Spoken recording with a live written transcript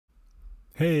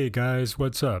Hey guys,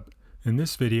 what's up? In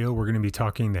this video we're going to be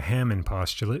talking the Hammond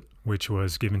Postulate, which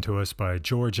was given to us by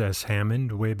George S.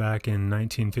 Hammond way back in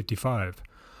 1955.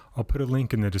 I'll put a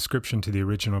link in the description to the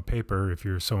original paper if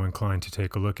you're so inclined to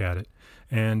take a look at it.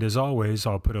 And as always,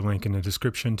 I'll put a link in the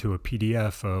description to a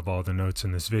PDF of all the notes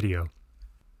in this video.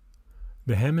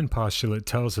 The Hammond Postulate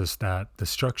tells us that the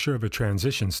structure of a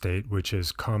transition state, which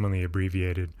is commonly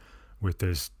abbreviated with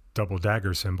this double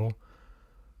dagger symbol,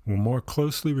 will more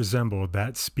closely resemble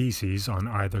that species on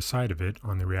either side of it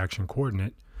on the reaction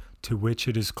coordinate to which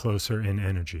it is closer in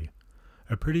energy.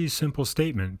 A pretty simple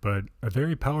statement, but a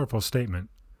very powerful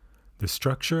statement. The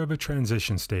structure of a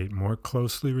transition state more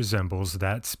closely resembles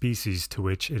that species to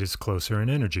which it is closer in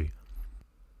energy.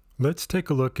 Let's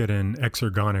take a look at an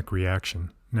exergonic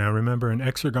reaction. Now remember, an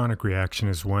exergonic reaction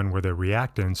is one where the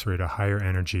reactants are at a higher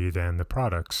energy than the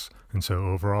products, and so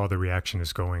overall the reaction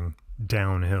is going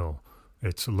downhill.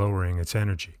 It's lowering its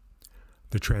energy.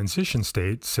 The transition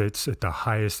state sits at the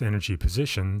highest energy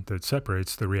position that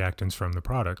separates the reactants from the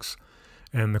products.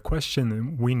 And the question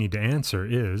that we need to answer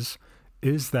is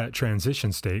that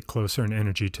transition state closer in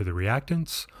energy to the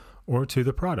reactants or to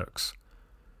the products?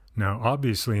 Now,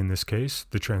 obviously in this case,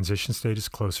 the transition state is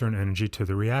closer in energy to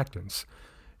the reactants.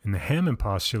 And the Hammond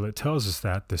postulate tells us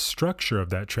that the structure of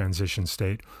that transition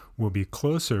state will be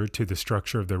closer to the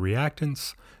structure of the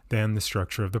reactants than the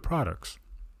structure of the products.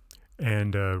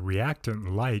 And a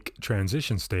reactant-like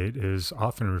transition state is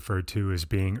often referred to as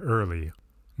being early.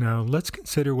 Now let's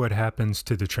consider what happens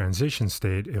to the transition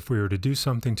state if we were to do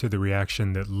something to the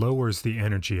reaction that lowers the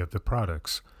energy of the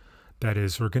products. That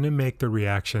is, we're going to make the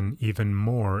reaction even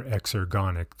more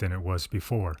exergonic than it was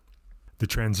before. The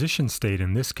transition state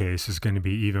in this case is going to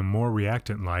be even more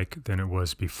reactant-like than it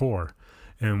was before.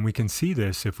 And we can see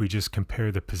this if we just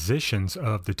compare the positions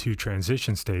of the two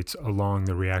transition states along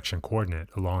the reaction coordinate,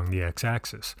 along the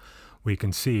x-axis. We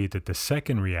can see that the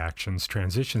second reaction's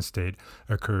transition state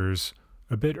occurs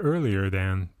a bit earlier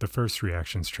than the first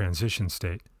reaction's transition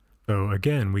state. So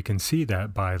again, we can see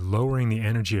that by lowering the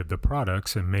energy of the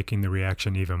products and making the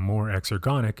reaction even more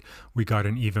exergonic, we got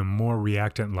an even more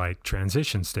reactant-like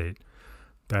transition state.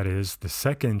 That is, the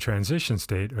second transition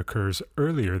state occurs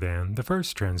earlier than the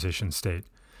first transition state.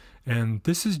 And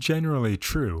this is generally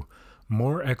true.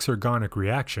 More exergonic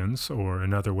reactions, or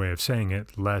another way of saying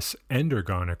it, less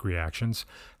endergonic reactions,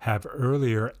 have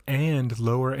earlier and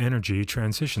lower energy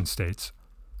transition states.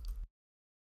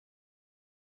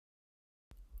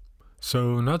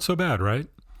 So not so bad, right?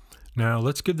 Now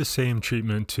let's give the same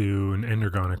treatment to an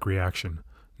endergonic reaction.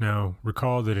 Now,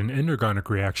 recall that an endergonic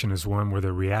reaction is one where the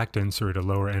reactants are at a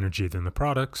lower energy than the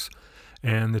products,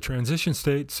 and the transition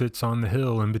state sits on the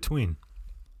hill in between.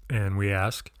 And we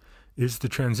ask, is the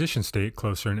transition state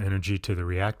closer in energy to the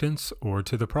reactants or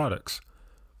to the products?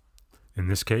 In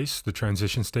this case, the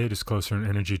transition state is closer in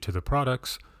energy to the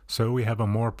products, so we have a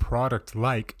more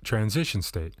product-like transition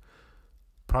state.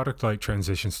 Product-like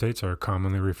transition states are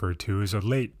commonly referred to as a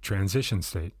late transition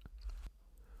state.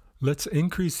 Let's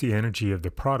increase the energy of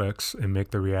the products and make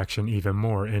the reaction even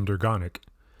more endergonic.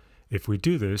 If we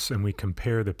do this and we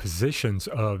compare the positions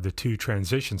of the two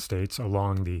transition states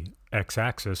along the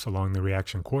x-axis, along the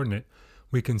reaction coordinate,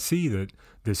 we can see that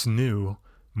this new,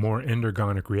 more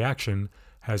endergonic reaction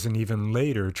has an even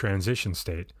later transition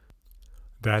state.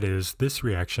 That is, this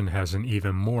reaction has an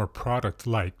even more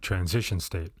product-like transition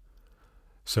state.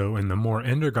 So in the more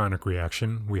endergonic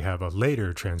reaction, we have a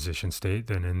later transition state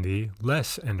than in the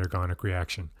less endergonic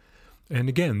reaction. And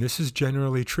again, this is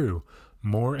generally true.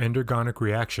 More endergonic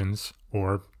reactions,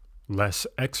 or less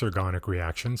exergonic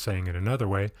reactions, saying it another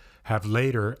way, have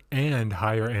later and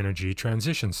higher energy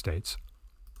transition states.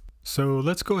 So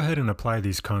let's go ahead and apply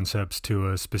these concepts to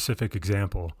a specific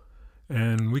example.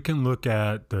 And we can look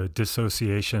at the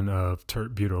dissociation of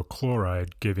tert-butyl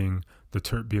chloride, giving the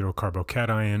tert-butyl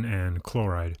carbocation and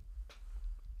chloride.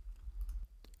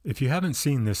 If you haven't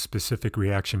seen this specific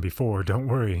reaction before, don't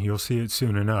worry, you'll see it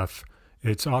soon enough.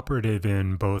 It's operative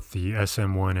in both the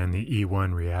SM1 and the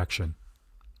E1 reaction.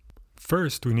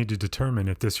 First, we need to determine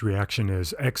if this reaction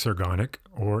is exergonic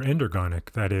or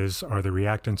endergonic, that is, are the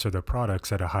reactants or the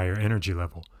products at a higher energy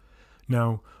level.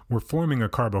 Now, we're forming a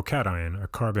carbocation, a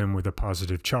carbon with a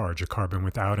positive charge, a carbon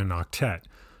without an octet.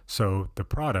 So the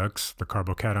products, the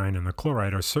carbocation and the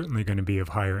chloride, are certainly going to be of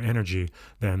higher energy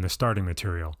than the starting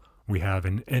material. We have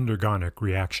an endergonic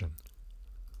reaction.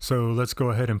 So let's go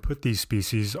ahead and put these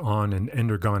species on an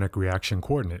endergonic reaction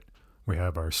coordinate. We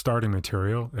have our starting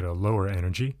material at a lower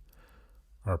energy,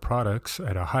 our products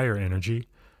at a higher energy,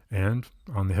 and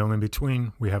on the hill in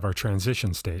between, we have our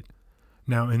transition state.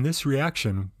 Now in this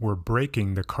reaction, we're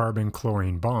breaking the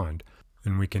carbon-chlorine bond.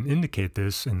 And we can indicate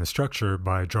this in the structure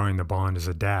by drawing the bond as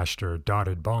a dashed or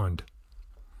dotted bond.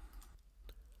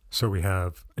 So we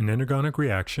have an endergonic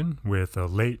reaction with a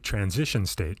late transition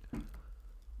state.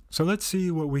 So let's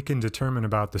see what we can determine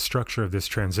about the structure of this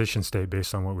transition state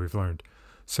based on what we've learned.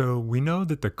 So we know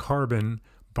that the carbon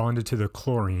bonded to the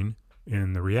chlorine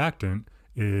in the reactant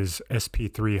is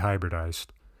sp3 hybridized.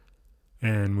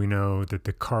 And we know that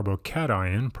the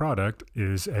carbocation product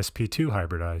is sp2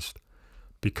 hybridized.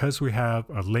 Because we have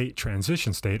a late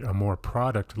transition state, a more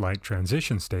product-like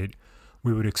transition state,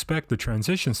 we would expect the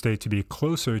transition state to be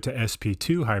closer to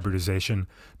sp2 hybridization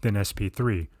than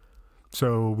sp3.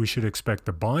 So we should expect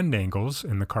the bond angles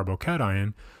in the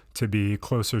carbocation to be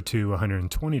closer to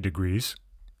 120 degrees,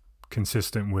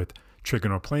 consistent with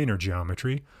trigonoplanar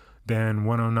geometry, than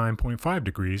 109.5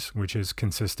 degrees, which is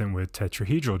consistent with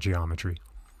tetrahedral geometry.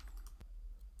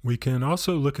 We can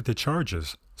also look at the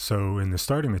charges. So in the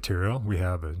starting material, we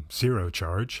have a 0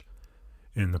 charge.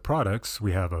 In the products,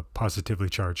 we have a positively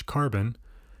charged carbon.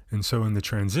 And so in the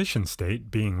transition state,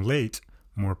 being late,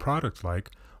 more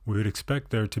product-like, we would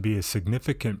expect there to be a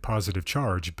significant positive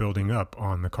charge building up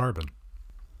on the carbon.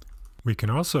 We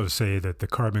can also say that the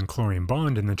carbon-chlorine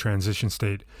bond in the transition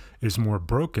state is more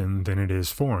broken than it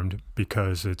is formed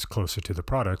because it's closer to the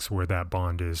products where that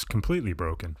bond is completely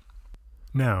broken.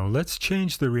 Now, let's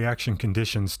change the reaction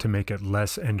conditions to make it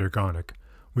less endergonic.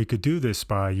 We could do this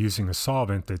by using a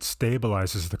solvent that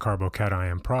stabilizes the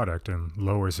carbocation product and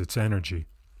lowers its energy.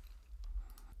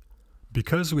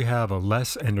 Because we have a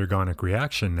less endergonic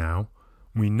reaction now,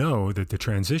 we know that the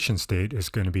transition state is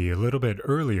going to be a little bit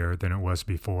earlier than it was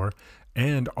before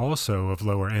and also of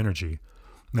lower energy.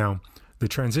 Now, the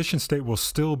transition state will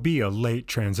still be a late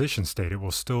transition state. It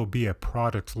will still be a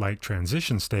product-like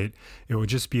transition state. It will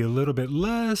just be a little bit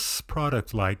less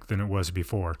product-like than it was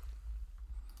before.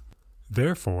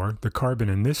 Therefore, the carbon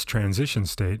in this transition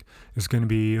state is going to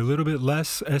be a little bit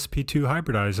less sp2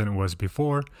 hybridized than it was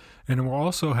before, and it will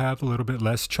also have a little bit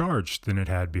less charge than it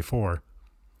had before.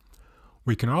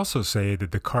 We can also say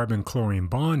that the carbon-chlorine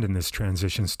bond in this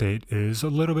transition state is a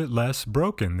little bit less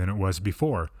broken than it was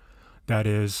before. That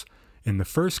is, in the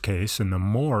first case, in the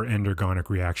more endergonic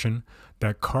reaction,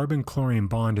 that carbon-chlorine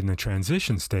bond in the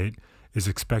transition state is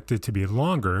expected to be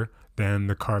longer than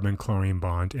the carbon-chlorine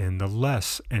bond in the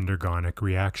less endergonic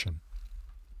reaction.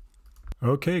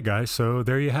 Okay guys, so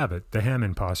there you have it, the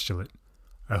Hammond postulate.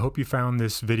 I hope you found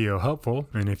this video helpful,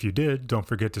 and if you did, don't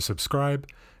forget to subscribe,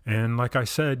 and like I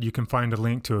said, you can find a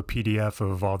link to a PDF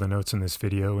of all the notes in this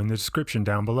video in the description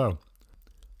down below.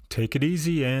 Take it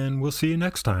easy, and we'll see you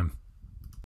next time.